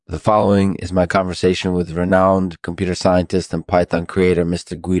The following is my conversation with renowned computer scientist and Python creator,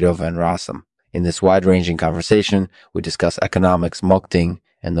 Mr. Guido van Rossum. In this wide-ranging conversation, we discuss economics, Mulcting,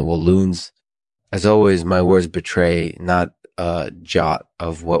 and the Walloons. As always, my words betray not a jot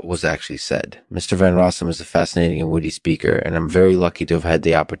of what was actually said. Mr. van Rossum is a fascinating and witty speaker, and I'm very lucky to have had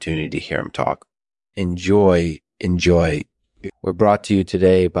the opportunity to hear him talk. Enjoy. We're brought to you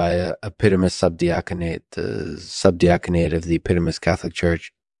today by Epitomus Subdiaconate, the subdiaconate of the Epitomus Catholic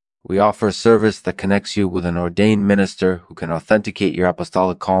Church. We offer a service that connects you with an ordained minister who can authenticate your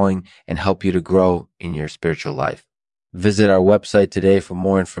apostolic calling and help you to grow in your spiritual life. Visit our website today for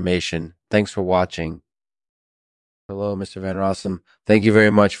more information. Thanks for watching. Hello, Mr. van Rossum. Thank you very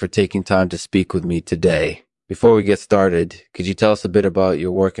much for taking time to speak with me today. Before we get started, could you tell us a bit about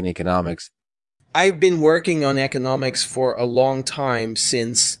your work in economics? I've been working on economics for a long time,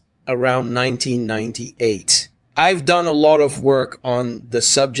 since around 1998. I've done a lot of work on the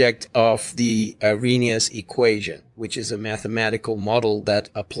subject of the Arrhenius equation, which is a mathematical model that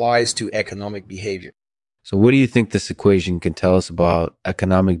applies to economic behavior. So what do you think this equation can tell us about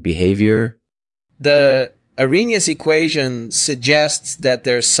economic behavior? The Arrhenius equation suggests that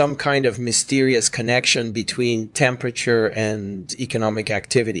there's some kind of mysterious connection between temperature and economic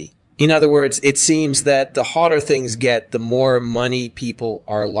activity. In other words, it seems that the hotter things get, the more money people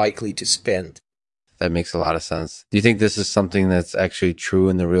are likely to spend. That makes a lot of sense. Do you think this is something that's actually true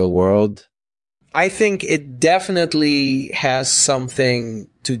in the real world? I think it definitely has something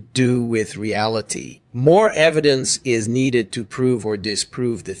to do with reality. More evidence is needed to prove or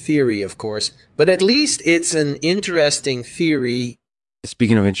disprove the theory, of course, but at least it's an interesting theory.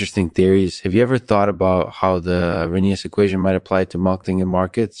 Speaking of interesting theories, have you ever thought about how the Arrhenius equation might apply to Mulcting in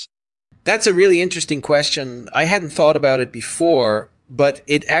markets? That's a really interesting question. I hadn't thought about it before, but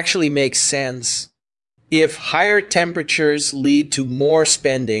it actually makes sense. If higher temperatures lead to more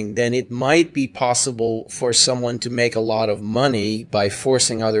spending, then it might be possible for someone to make a lot of money by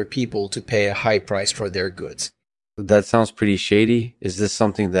forcing other people to pay a high price for their goods. That sounds pretty shady. Is this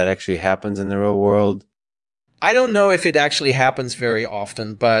something that actually happens in the real world? I don't know if it actually happens very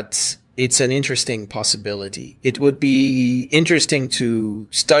often, but it's an interesting possibility. It would be interesting to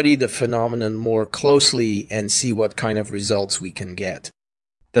study the phenomenon more closely and see what kind of results we can get.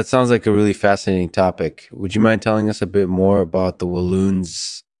 That sounds like a really fascinating topic. Would you mind telling us a bit more about the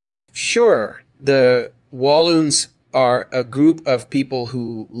Walloons? Sure. The Walloons are a group of people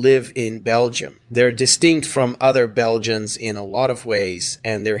who live in Belgium. They're distinct from other Belgians in a lot of ways,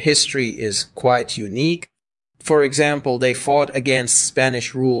 and their history is quite unique. For example, they fought against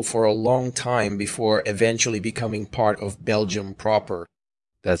Spanish rule for a long time before eventually becoming part of Belgium proper.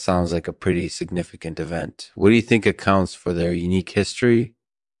 That sounds like a pretty significant event. What do you think accounts for their unique history?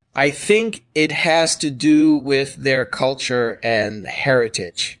 I think it has to do with their culture and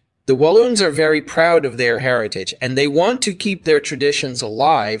heritage. The Walloons are very proud of their heritage, and they want to keep their traditions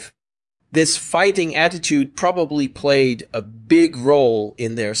alive. This fighting attitude probably played a big role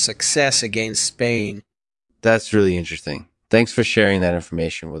in their success against Spain. That's really interesting. Thanks for sharing that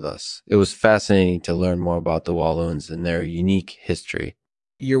information with us. It was fascinating to learn more about the Walloons and their unique history.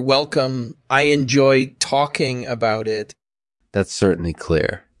 You're welcome. I enjoyed talking about it. That's certainly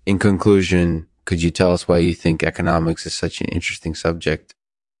clear. In conclusion, could you tell us why you think economics is such an interesting subject?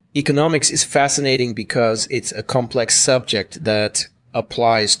 Economics is fascinating because it's a complex subject that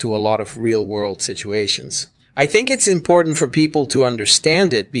applies to a lot of real-world situations. I think it's important for people to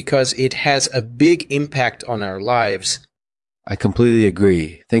understand it because it has a big impact on our lives. I completely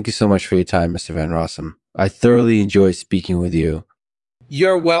agree. Thank you so much for your time, Mr. van Rossum. I thoroughly enjoyed speaking with you.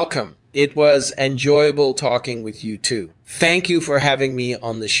 You're welcome. It was enjoyable talking with you too. Thank you for having me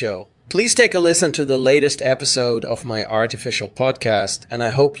on the show. Please take a listen to the latest episode of my Artificial podcast, and I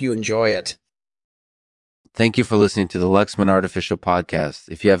hope you enjoy it. Thank you for listening to the Lexman Artificial Podcast.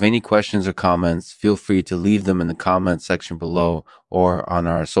 If you have any questions or comments, feel free to leave them in the comments section below or on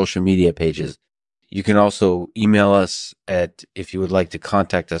our social media pages. You can also email us if you would like to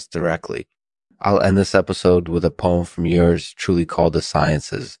contact us directly. I'll end this episode with a poem from yours truly called The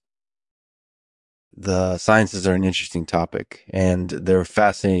Sciences. The sciences are an interesting topic, and they're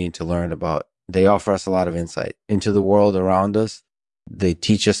fascinating to learn about. They offer us a lot of insight into the world around us. They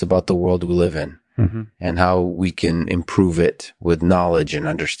teach us about the world we live in and how we can improve it with knowledge and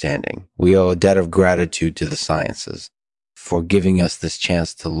understanding. We owe a debt of gratitude to the sciences for giving us this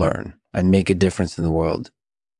chance to learn and make a difference in the world.